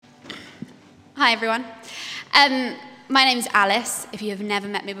Hi, everyone. My name's Alice, if you have never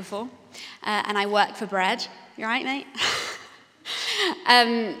met me before, and I work for Bread. You all right, mate?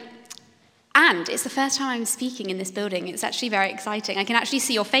 And it's the first time I'm speaking in this building. It's actually very exciting. I can actually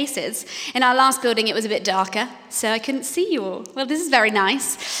see your faces. In our last building, it was a bit darker, so I couldn't see you all. Well, this is very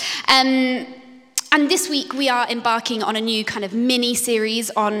nice. And this week, we are embarking on a new kind of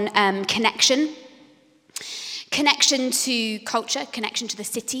mini-series on connection. Connection to culture, connection to the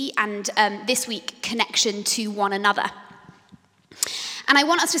city, and this week, connection to one another. And I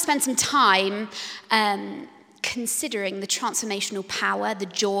want us to spend some time considering the transformational power, the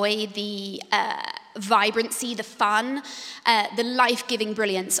joy, the vibrancy, the fun, the life-giving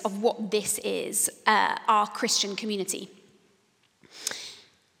brilliance of what this is, our Christian community.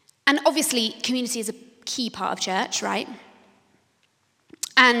 And obviously, community is a key part of church, right?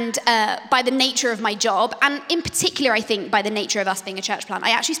 And by the nature of my job, and in particular, I think, by the nature of us being a church plant,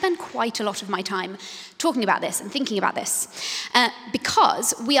 I actually spend quite a lot of my time talking about this and thinking about this.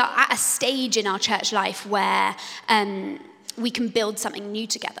 Because we are at a stage in our church life where we can build something new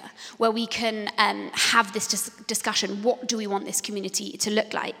together, where we can have this discussion. What do we want this community to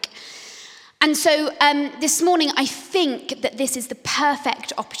look like? And so this morning, I think that this is the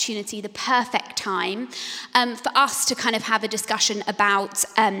perfect opportunity, the perfect time for us to kind of have a discussion about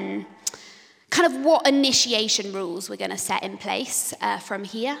kind of what initiation rules we're going to set in place from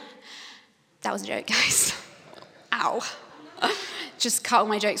here. That was a joke, guys. Ow. Just cut all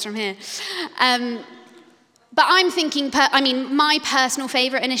my jokes from here. But I'm thinking, my personal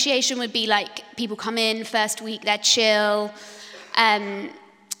favorite initiation would be like people come in first week, they're chill.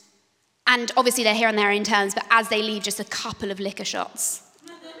 And obviously they're here on their own terms, but as they leave, just a couple of liquor shots.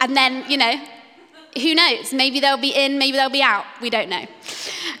 And then, who knows? Maybe they'll be in, maybe they'll be out. We don't know.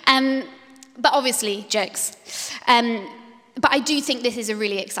 But obviously, jokes. But I do think this is a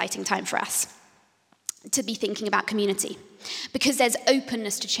really exciting time for us to be thinking about community. Because there's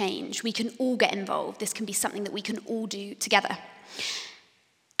openness to change. We can all get involved. This can be something that we can all do together.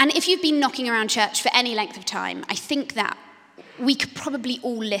 And if you've been knocking around church for any length of time, I think that we could probably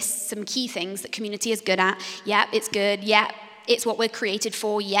all list some key things that community is good at. Yeah, it's good. Yeah, it's what we're created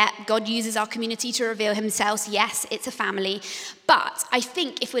for. Yeah, God uses our community to reveal himself. Yes, it's a family. But I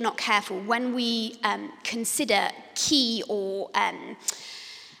think if we're not careful, when we consider key or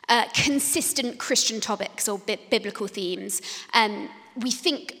consistent Christian topics or biblical themes, we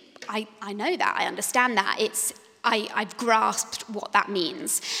think, I know that, I understand that. I've grasped what that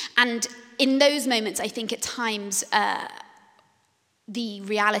means. And in those moments, I think at times, the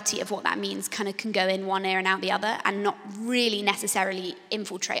reality of what that means kind of can go in one ear and out the other and not really necessarily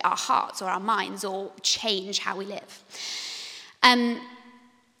infiltrate our hearts or our minds or change how we live.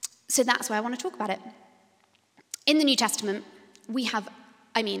 So that's why I want to talk about it. In the New Testament, we have,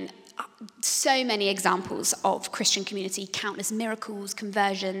 so many examples of Christian community, countless miracles,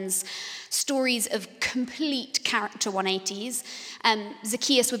 conversions, stories of complete character 180s.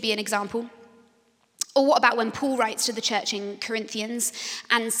 Zacchaeus would be an example. Or what about when Paul writes to the church in Corinthians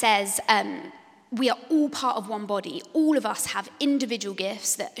and says, we are all part of one body. All of us have individual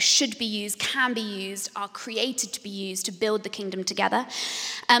gifts that should be used, can be used, are created to be used to build the kingdom together.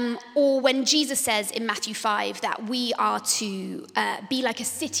 Or when Jesus says in Matthew 5 that we are to be like a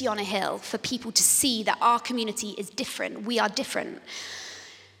city on a hill for people to see that our community is different. We are different.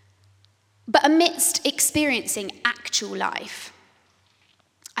 But amidst experiencing actual life,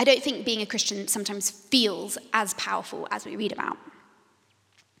 I don't think being a Christian sometimes feels as powerful as we read about.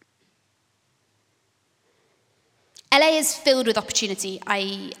 LA is filled with opportunity.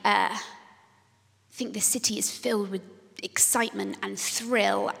 I think the city is filled with excitement and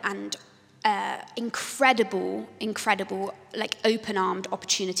thrill and incredible, like open-armed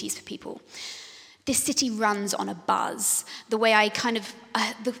opportunities for people. This city runs on a buzz. The way I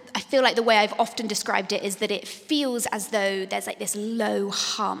feel like the way I've often described it is that it feels as though there's like this low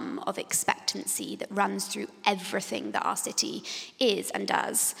hum of expectancy that runs through everything that our city is and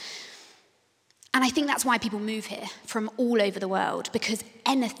does. And I think that's why people move here from all over the world, because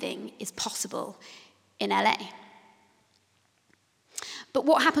anything is possible in LA. But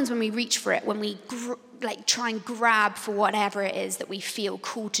what happens when we reach for it, when we try and grab for whatever it is that we feel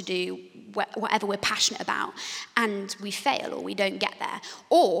called to do, whatever we're passionate about, and we fail or we don't get there?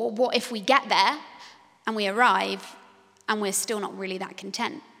 Or what if we get there and we arrive and we're still not really that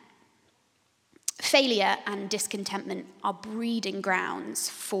content? Failure and discontentment are breeding grounds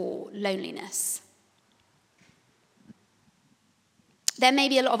for loneliness. There may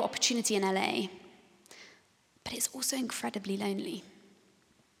be a lot of opportunity in LA, but it's also incredibly lonely.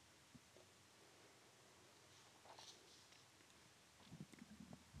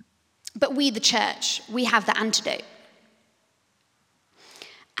 But we, the church, we have the antidote.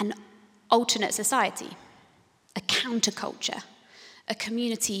 An alternate society, a counterculture, a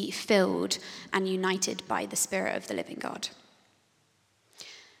community filled and united by the Spirit of the living God.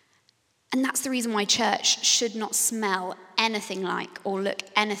 And that's the reason why church should not smell anything like or look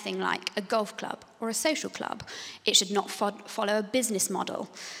anything like a golf club or a social club. It should not follow a business model.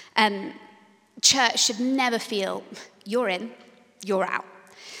 Church should never feel, you're in, you're out.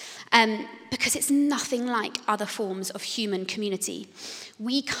 Because it's nothing like other forms of human community.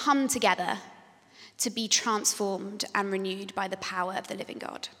 We come together to be transformed and renewed by the power of the living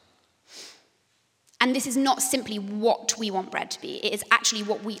God. And this is not simply what we want bread to be. It is actually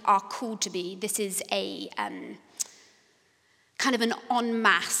what we are called to be. This is a kind of an en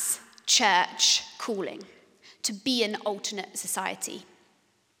masse church calling to be an alternate society.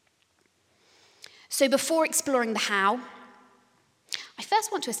 So before exploring the how, I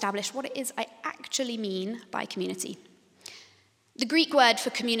first want to establish what it is I actually mean by community. The Greek word for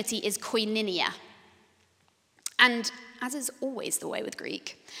community is koinonia. And as is always the way with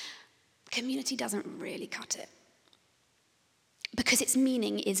Greek, community doesn't really cut it. Because its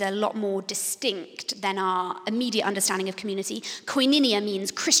meaning is a lot more distinct than our immediate understanding of community. Koinonia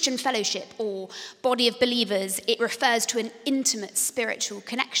means Christian fellowship or body of believers. It refers to an intimate spiritual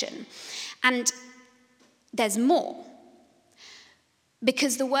connection. And there's more.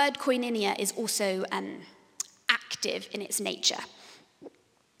 Because the word koinonia is also active in its nature.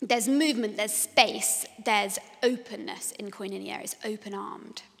 There's movement, there's space, there's openness in koinonia. It's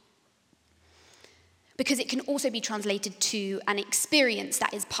open-armed. Because it can also be translated to an experience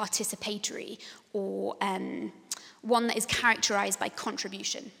that is participatory or one that is characterized by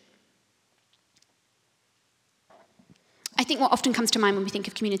contribution. I think what often comes to mind when we think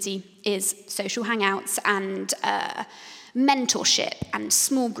of community is social hangouts and mentorship and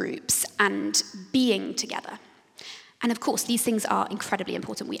small groups and being together. And of course, these things are incredibly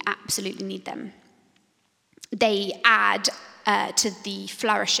important. We absolutely need them. They add to the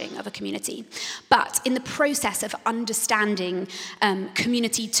flourishing of a community. But in the process of understanding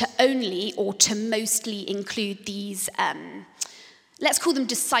community to only or to mostly include these, let's call them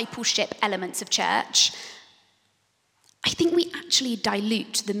discipleship elements of church, I think we actually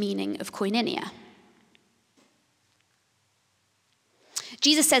dilute the meaning of koinonia.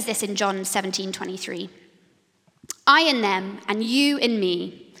 Jesus says this in John 17:23. I in them and you in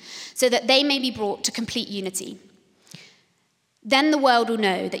me, so that they may be brought to complete unity. Then the world will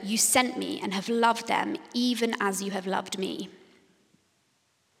know that you sent me and have loved them even as you have loved me.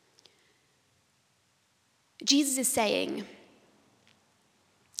 Jesus is saying,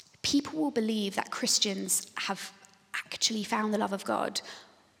 people will believe that Christians have actually found the love of God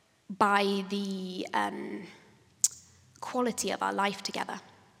by the quality of our life together,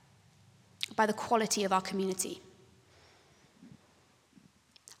 by the quality of our community.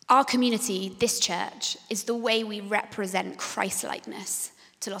 Our community, this church, is the way we represent Christ-likeness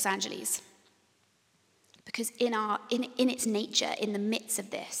to Los Angeles. Because in its nature, in the midst of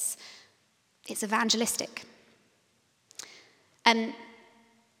this, it's evangelistic.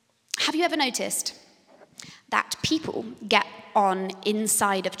 Have you ever noticed that people get on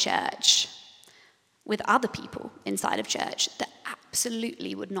inside of church with other people inside of church that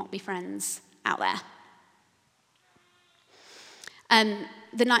absolutely would not be friends out there?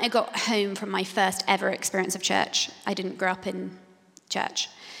 The night I got home from my first ever experience of church, I didn't grow up in church,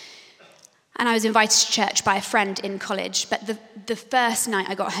 and I was invited to church by a friend in college, but the first night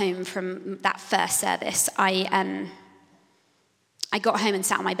I got home from that first service, I got home and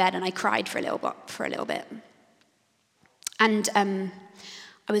sat on my bed and I cried for a little bit. And I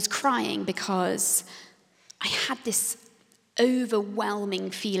was crying because I had this overwhelming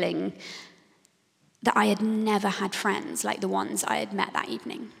feeling that I had never had friends like the ones I had met that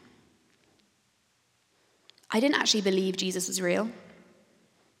evening. I didn't actually believe Jesus was real,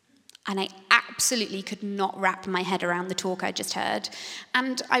 and I absolutely could not wrap my head around the talk I just heard,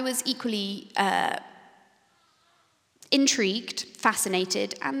 and I was equally intrigued,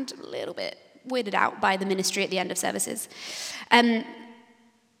 fascinated, and a little bit weirded out by the ministry at the end of services.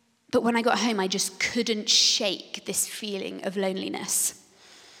 But when I got home, I just couldn't shake this feeling of loneliness,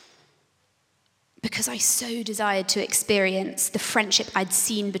 because I so desired to experience the friendship I'd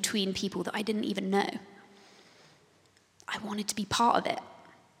seen between people that I didn't even know. I wanted to be part of it.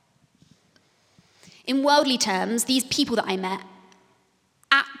 In worldly terms, these people that I met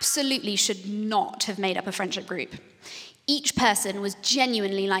absolutely should not have made up a friendship group. Each person was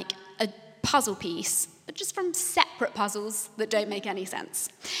genuinely like a puzzle piece, but just from separate puzzles that don't make any sense.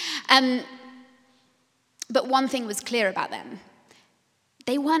 But one thing was clear about them.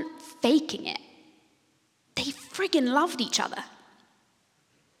 They weren't faking it. They friggin' loved each other.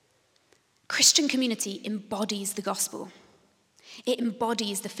 Christian community embodies the gospel. It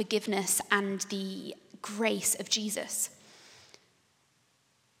embodies the forgiveness and the grace of Jesus.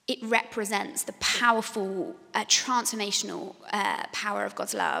 It represents the powerful, transformational power of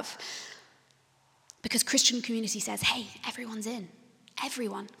God's love. Because Christian community says, hey, everyone's in.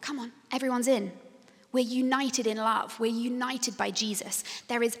 Everyone, come on, everyone's in. We're united in love. We're united by Jesus.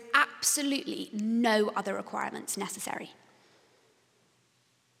 There is absolutely no other requirements necessary.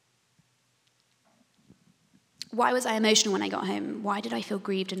 Why was I emotional when I got home? Why did I feel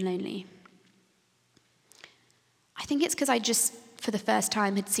grieved and lonely? I think it's because I just, for the first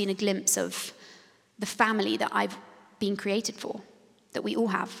time, had seen a glimpse of the family that I've been created for, that we all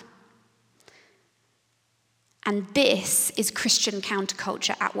have. And this is Christian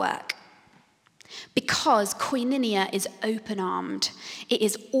counterculture at work. Because koinonia is open-armed. It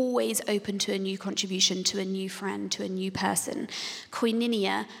is always open to a new contribution, to a new friend, to a new person.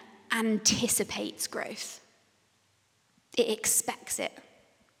 Koinonia anticipates growth. It expects it.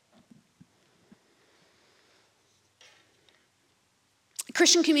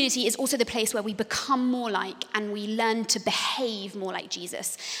 Christian community is also the place where we become more like and we learn to behave more like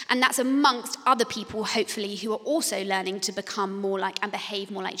Jesus. And that's amongst other people, hopefully, who are also learning to become more like and behave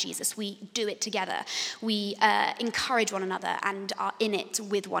more like Jesus. We do it together. We encourage one another and are in it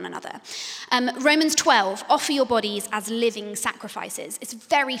with one another. Romans 12, offer your bodies as living sacrifices. It's a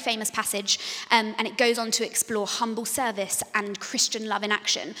very famous passage, and it goes on to explore humble service and Christian love in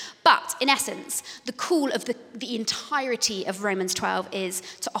action. But in essence, the call of the entirety of Romans 12 is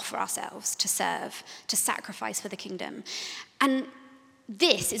to offer ourselves, to serve, to sacrifice for the kingdom. And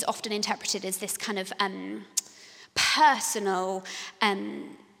this is often interpreted as this kind of personal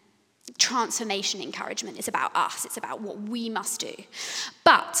transformation encouragement. It's about us. It's about what we must do.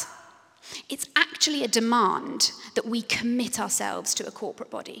 But it's actually a demand that we commit ourselves to a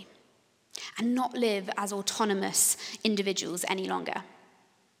corporate body and not live as autonomous individuals any longer.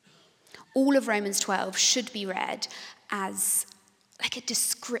 All of Romans 12 should be read as like a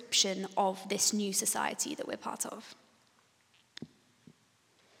description of this new society that we're part of.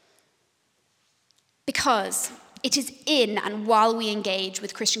 Because it is in and while we engage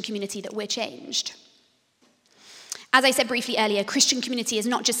with Christian community that we're changed. As I said briefly earlier, Christian community is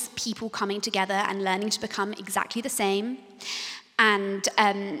not just people coming together and learning to become exactly the same and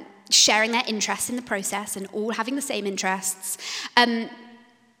sharing their interests in the process and all having the same interests.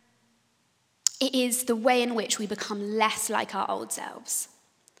 It is the way in which we become less like our old selves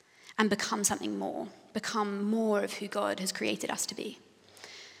and become something more, become more of who God has created us to be.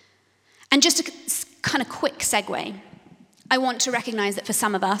 And just a kind of quick segue, I want to recognize that for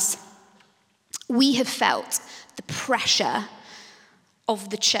some of us, we have felt the pressure of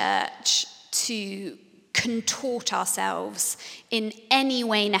the church to contort ourselves in any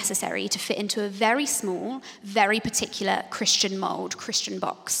way necessary to fit into a very small, very particular Christian mold, Christian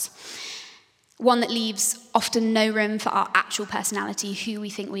box. One that leaves often no room for our actual personality, who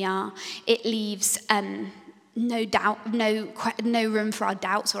we think we are. It leaves no room for our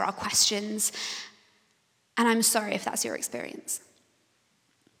doubts or our questions. And I'm sorry if that's your experience.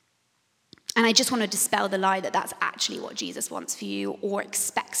 And I just want to dispel the lie that that's actually what Jesus wants for you or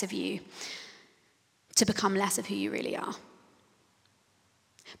expects of you, to become less of who you really are.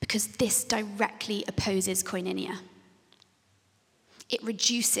 Because this directly opposes koinonia. It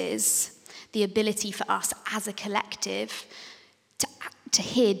reduces the ability for us as a collective to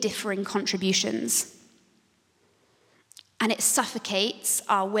hear differing contributions. And it suffocates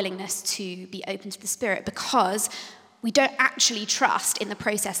our willingness to be open to the Spirit because we don't actually trust in the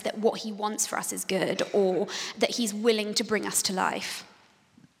process that what he wants for us is good or that he's willing to bring us to life.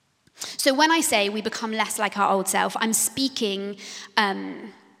 So when I say we become less like our old self, I'm speaking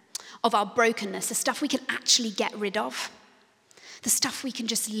of our brokenness, the stuff we can actually get rid of. The stuff we can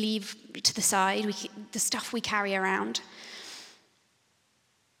just leave to the side, the stuff we carry around.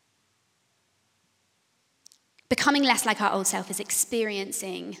 Becoming less like our old self is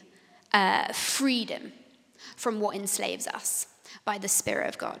experiencing freedom from what enslaves us by the Spirit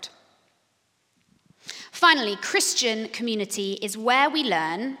of God. Finally, Christian community is where we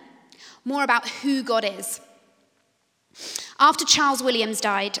learn more about who God is. After Charles Williams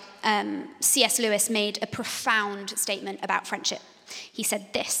died, C.S. Lewis made a profound statement about friendship. He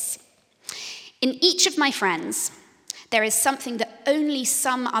said this: "In each of my friends, there is something that only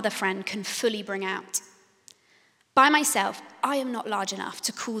some other friend can fully bring out. By myself, I am not large enough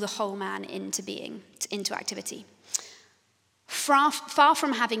to call the whole man into being, into activity. Far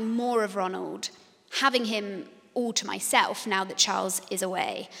from having more of Ronald, having him all to myself now that Charles is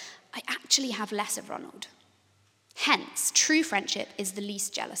away, I actually have less of Ronald. Hence, true friendship is the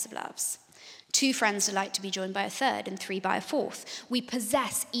least jealous of loves. 2 friends delight to be joined by a third, and 3 by a fourth. We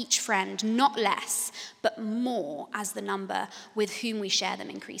possess each friend not less, but more as the number with whom we share them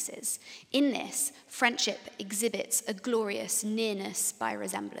increases. In this, friendship exhibits a glorious nearness by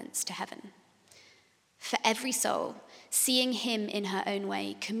resemblance to heaven. For every soul, seeing him in her own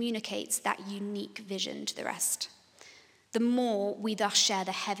way communicates that unique vision to the rest. The more we thus share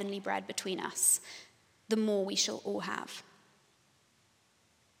the heavenly bread between us, the more we shall all have.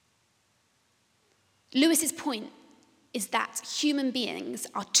 Lewis's point is that human beings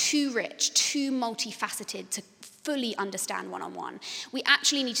are too rich, too multifaceted to fully understand one-on-one. We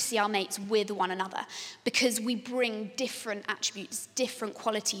actually need to see our mates with one another because we bring different attributes, different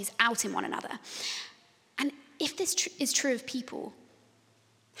qualities out in one another. And if this is true of people,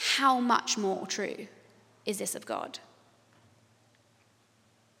 how much more true is this of God?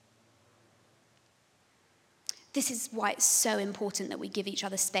 This is why it's so important that we give each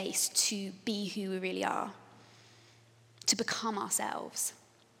other space to be who we really are, to become ourselves.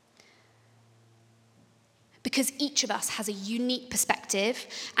 Because each of us has a unique perspective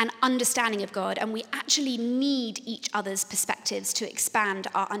and understanding of God, and we actually need each other's perspectives to expand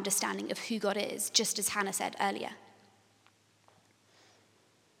our understanding of who God is, just as Hannah said earlier.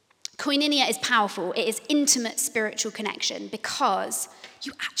 Koinonia is powerful. It is intimate spiritual connection because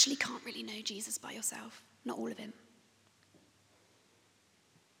you actually can't really know Jesus by yourself. Not all of him.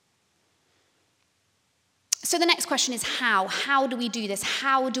 So the next question is how? How do we do this?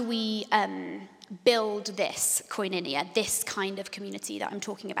 How do we build this koinonia, this kind of community that I'm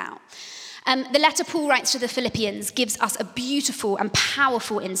talking about? The letter Paul writes to the Philippians gives us a beautiful and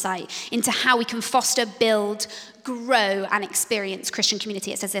powerful insight into how we can foster, build, grow, and experience Christian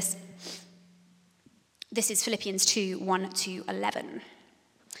community. It says this. This is Philippians 2, 1-11.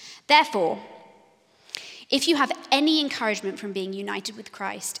 Therefore, if you have any encouragement from being united with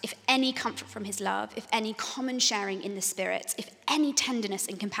Christ, if any comfort from his love, if any common sharing in the Spirit, if any tenderness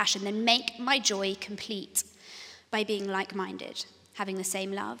and compassion, then make my joy complete by being like-minded, having the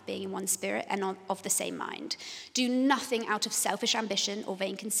same love, being in one spirit and of the same mind. Do nothing out of selfish ambition or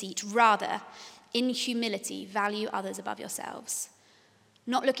vain conceit. Rather, in humility, value others above yourselves,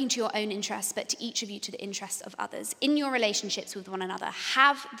 not looking to your own interests, but to each of you to the interests of others. In your relationships with one another,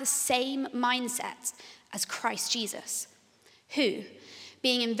 have the same mindset as Christ Jesus, who,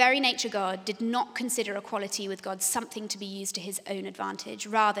 being in very nature God, did not consider equality with God something to be used to his own advantage.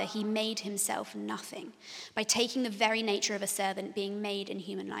 Rather, he made himself nothing by taking the very nature of a servant, being made in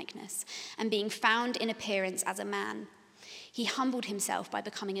human likeness, and being found in appearance as a man. He humbled himself by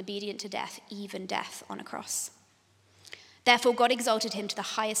becoming obedient to death, even death on a cross. Therefore, God exalted him to the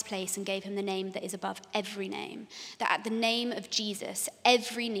highest place and gave him the name that is above every name, that at the name of Jesus,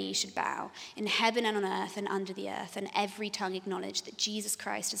 every knee should bow in heaven and on earth and under the earth, and every tongue acknowledge that Jesus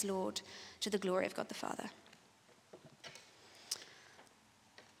Christ is Lord, to the glory of God the Father.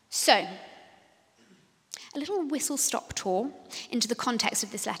 So, a little whistle-stop tour into the context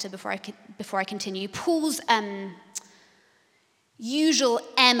of this letter before I continue. Paul's usual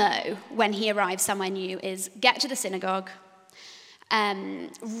MO when he arrives somewhere new is get to the synagogue,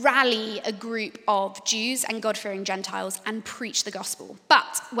 rally a group of Jews and God-fearing Gentiles and preach the gospel.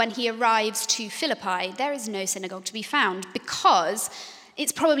 But when he arrives to Philippi, there is no synagogue to be found because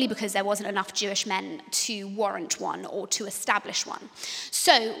there wasn't enough Jewish men to warrant one or to establish one.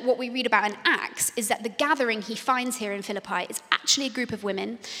 So what we read about in Acts is that the gathering he finds here in Philippi is actually a group of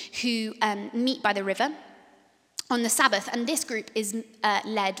women who meet by the river on the Sabbath, and this group is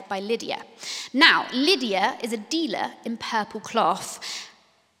led by Lydia. Now, Lydia is a dealer in purple cloth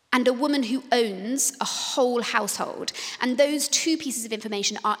and a woman who owns a whole household. And those two pieces of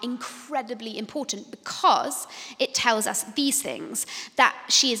information are incredibly important because it tells us these things, that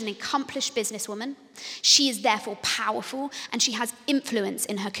she is an accomplished businesswoman, she is therefore powerful, and she has influence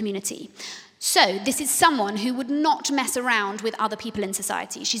in her community. So this is someone who would not mess around with other people in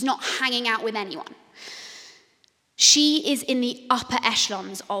society. She's not hanging out with anyone. She is in the upper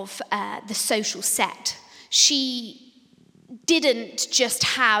echelons of the social set. She didn't just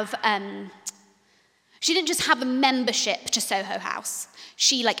have a membership to Soho House.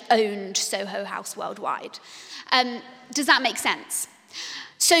 She owned Soho House worldwide. Does that make sense?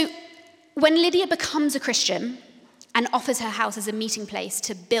 So when Lydia becomes a Christian and offers her house as a meeting place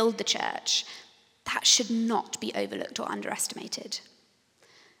to build the church, that should not be overlooked or underestimated.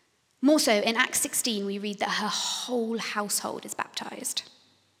 More so, in Acts 16, we read that her whole household is baptized.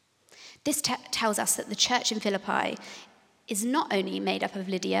 This tells us that the church in Philippi is not only made up of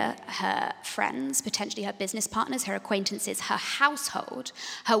Lydia, her friends, potentially her business partners, her acquaintances, her household,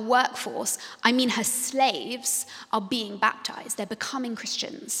 her workforce. I mean, her slaves are being baptized. They're becoming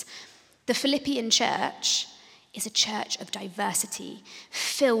Christians. The Philippian church is a church of diversity,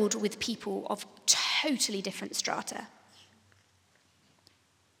 filled with people of totally different strata.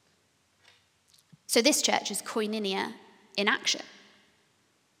 So this church is koinonia in action.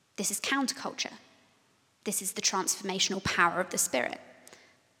 This is counterculture. This is the transformational power of the Spirit.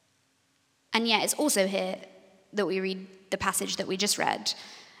 And yet it's also here that we read the passage that we just read,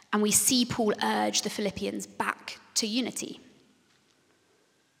 and we see Paul urge the Philippians back to unity.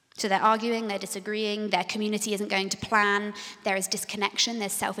 So they're arguing, they're disagreeing, their community isn't going to plan, there is disconnection,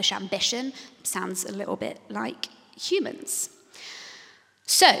 there's selfish ambition. Sounds a little bit like humans.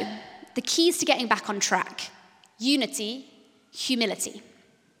 So, the keys to getting back on track: unity, humility.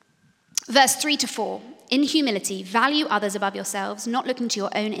 Verse 3-4, in humility, value others above yourselves, not looking to your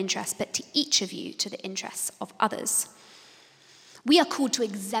own interests, but to each of you to the interests of others. We are called to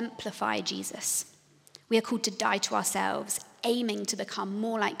exemplify Jesus. We are called to die to ourselves, aiming to become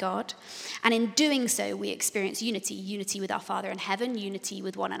more like God. And in doing so, we experience unity with our Father in heaven, unity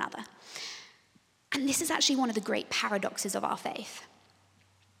with one another. And this is actually one of the great paradoxes of our faith.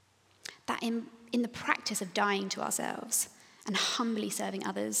 That in the practice of dying to ourselves and humbly serving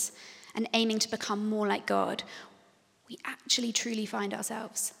others and aiming to become more like God, we actually truly find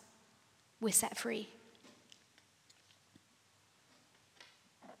ourselves. We're set free.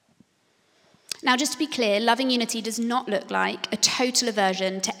 Now, just to be clear, loving unity does not look like a total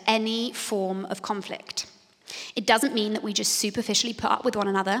aversion to any form of conflict. It doesn't mean that we just superficially put up with one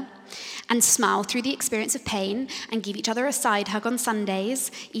another and smile through the experience of pain and give each other a side hug on Sundays,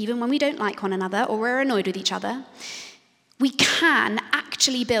 even when we don't like one another or we're annoyed with each other. We can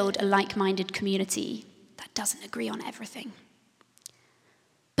actually build a like-minded community that doesn't agree on everything.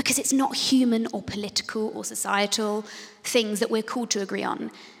 Because it's not human or political or societal things that we're called to agree on.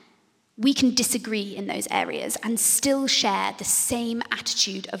 We can disagree in those areas and still share the same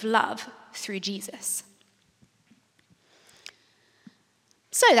attitude of love through Jesus.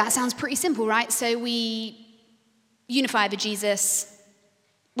 So that sounds pretty simple, right? So we unify with Jesus,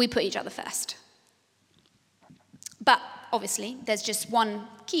 we put each other first. But obviously, there's just one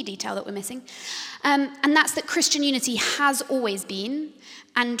key detail that we're missing, and that's that Christian unity has always been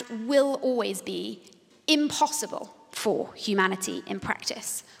and will always be impossible for humanity in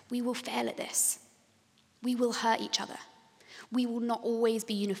practice. We will fail at this. We will hurt each other. We will not always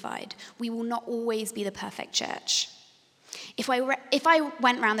be unified. We will not always be the perfect church. If I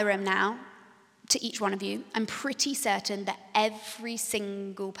went around the room now to each one of you, I'm pretty certain that every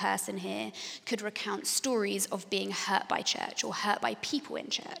single person here could recount stories of being hurt by church or hurt by people in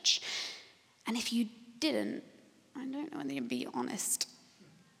church. And if you didn't, I don't know whether you'd be honest.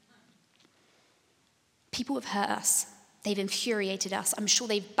 People have hurt us. They've infuriated us. I'm sure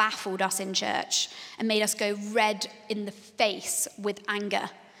they've baffled us in church and made us go red in the face with anger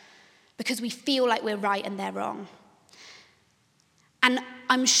because we feel like we're right and they're wrong. And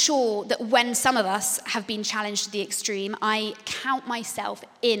I'm sure that when some of us have been challenged to the extreme, I count myself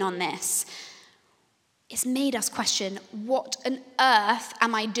in on this. It's made us question, what on earth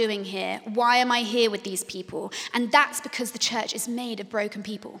am I doing here? Why am I here with these people? And that's because the church is made of broken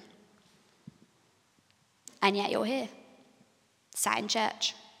people. And yet you're here, sat in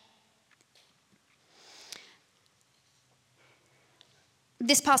church.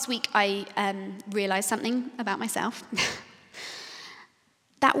 This past week, I realized something about myself.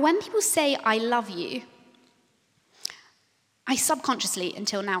 That when people say, I love you, I subconsciously,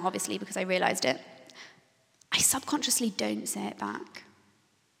 until now obviously because I realized it, I subconsciously don't say it back.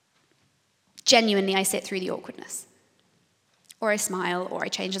 Genuinely, I sit through the awkwardness. Or I smile, or I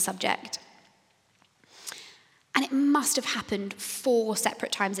change the subject. And it must have happened 4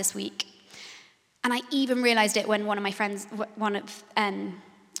 separate times this week. And I even realized it when one of my friends,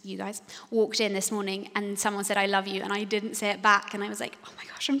 you guys, walked in this morning and someone said, I love you, and I didn't say it back. And I was like, oh my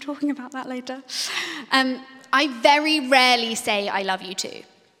gosh, I'm talking about that later. I very rarely say I love you too.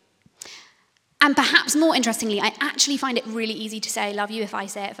 And perhaps more interestingly, I actually find it really easy to say I love you if I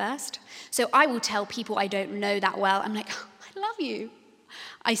say it first. So I will tell people I don't know that well, I'm like, oh, I love you.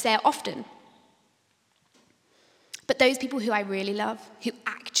 I say it often. But those people who I really love, who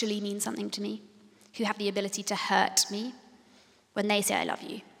actually mean something to me, who have the ability to hurt me, when they say I love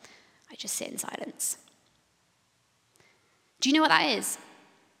you, I just sit in silence. Do you know what that is?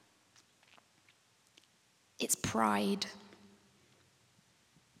 It's pride.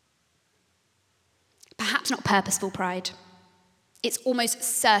 Perhaps not purposeful pride. It's almost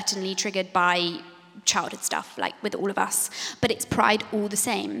certainly triggered by childhood stuff, like with all of us, but it's pride all the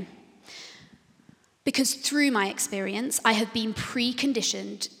same. Because through my experience, I have been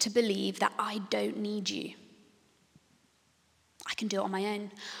preconditioned to believe that I don't need you. I can do it on my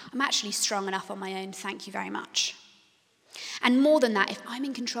own. I'm actually strong enough on my own, thank you very much. And more than that, if I'm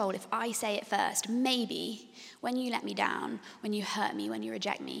in control, if I say it first, maybe when you let me down, when you hurt me, when you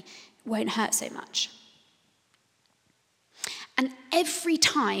reject me, it won't hurt so much. And every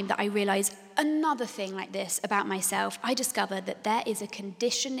time that I realize another thing like this about myself, I discover that there is a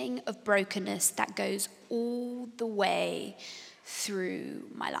conditioning of brokenness that goes all the way through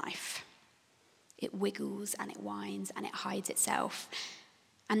my life. It wiggles and it whines and it hides itself.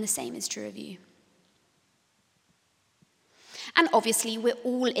 And the same is true of you. And obviously, we're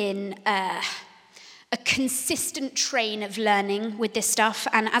all in a consistent train of learning with this stuff.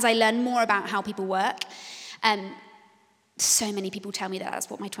 And as I learn more about how people work, so many people tell me that that's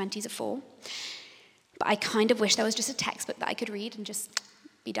what my 20s are for. But I kind of wish there was just a textbook that I could read and just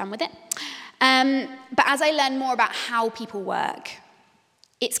be done with it. But as I learn more about how people work,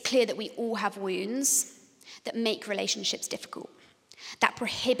 it's clear that we all have wounds that make relationships difficult, that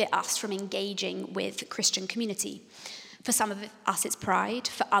prohibit us from engaging with Christian community. For some of us, it's pride.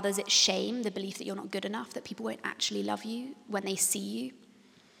 For others, it's shame, the belief that you're not good enough, that people won't actually love you when they see you.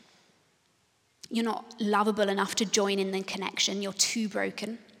 You're not lovable enough to join in the connection. You're too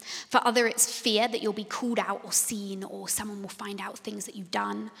broken. For others, it's fear that you'll be called out or seen, or someone will find out things that you've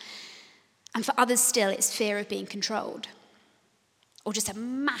done. And for others still, it's fear of being controlled, or just a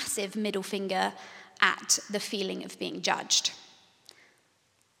massive middle finger at the feeling of being judged.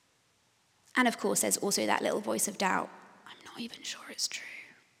 And of course, there's also that little voice of doubt. I'm not even sure it's true.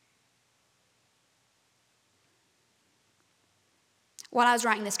 While I was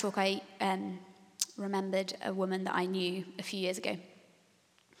writing this talk, I remembered a woman that I knew a few years ago.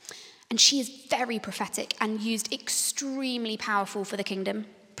 And she is very prophetic and used extremely powerfully for the kingdom.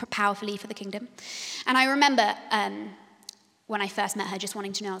 And I remember when I first met her, just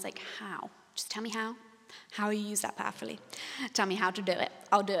wanting to know, I was like, how? Just tell me how. How you use that powerfully. Tell me how to do it.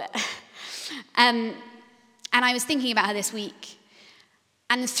 I'll do it. And I was thinking about her this week,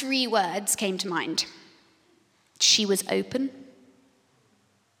 and 3 words came to mind. She was open.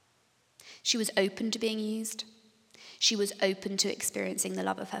 She was open to being used. She was open to experiencing the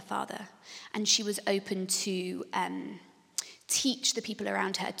love of her Father. And she was open to teach the people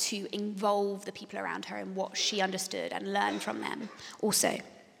around her, to involve the people around her in what she understood and learn from them also.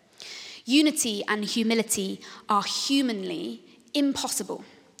 Unity and humility are humanly impossible.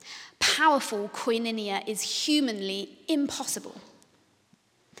 Powerful koinonia is humanly impossible.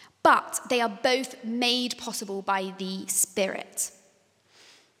 But they are both made possible by the Spirit.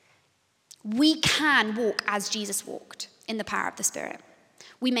 We can walk as Jesus walked in the power of the Spirit.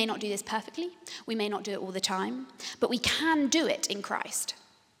 We may not do this perfectly. We may not do it all the time. But we can do it in Christ.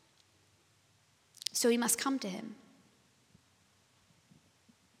 So we must come to him.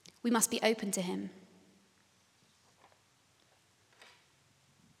 We must be open to him.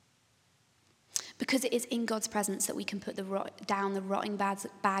 Because it is in God's presence that we can put down the rotting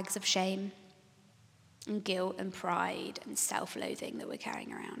bags of shame and guilt and pride and self-loathing that we're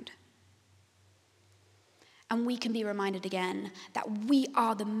carrying around. And we can be reminded again that we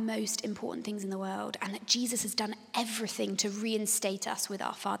are the most important things in the world and that Jesus has done everything to reinstate us with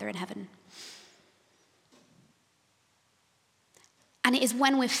our Father in heaven. And it is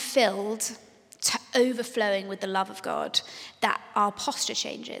when we're filled to overflowing with the love of God that our posture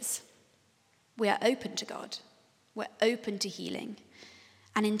changes. We are open to God. We're open to healing.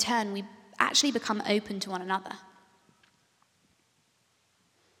 And in turn, we actually become open to one another.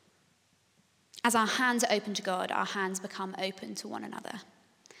 As our hands are open to God, our hands become open to one another.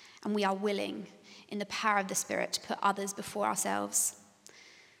 And we are willing, in the power of the Spirit, to put others before ourselves,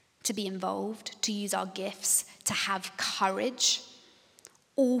 to be involved, to use our gifts, to have courage,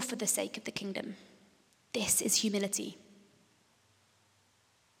 all for the sake of the kingdom. This is humility.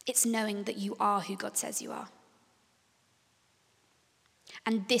 It's knowing that you are who God says you are.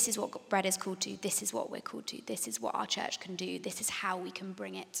 And this is what Bread is called to. This is what we're called to. This is what our church can do. This is how we can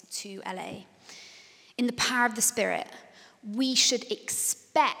bring it to LA. In the power of the Spirit, we should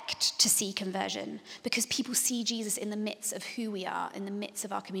expect to see conversion because people see Jesus in the midst of who we are, in the midst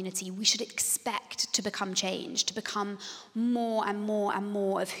of our community. We should expect to become changed, to become more and more and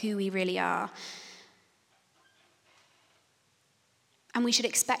more of who we really are. And we should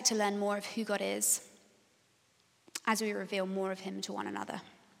expect to learn more of who God is as we reveal more of him to one another.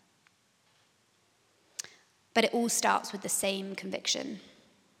 But it all starts with the same conviction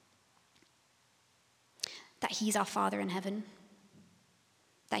that he's our Father in heaven,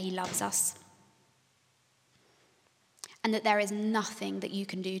 that he loves us, and that there is nothing that you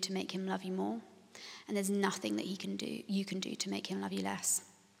can do to make him love you more, and there's nothing that you can do to make him love you less.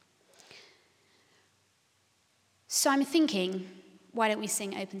 So I'm thinking, why don't we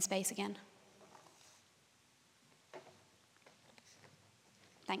sing Open Space again?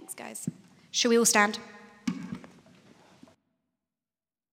 Thanks, guys. Shall we all stand?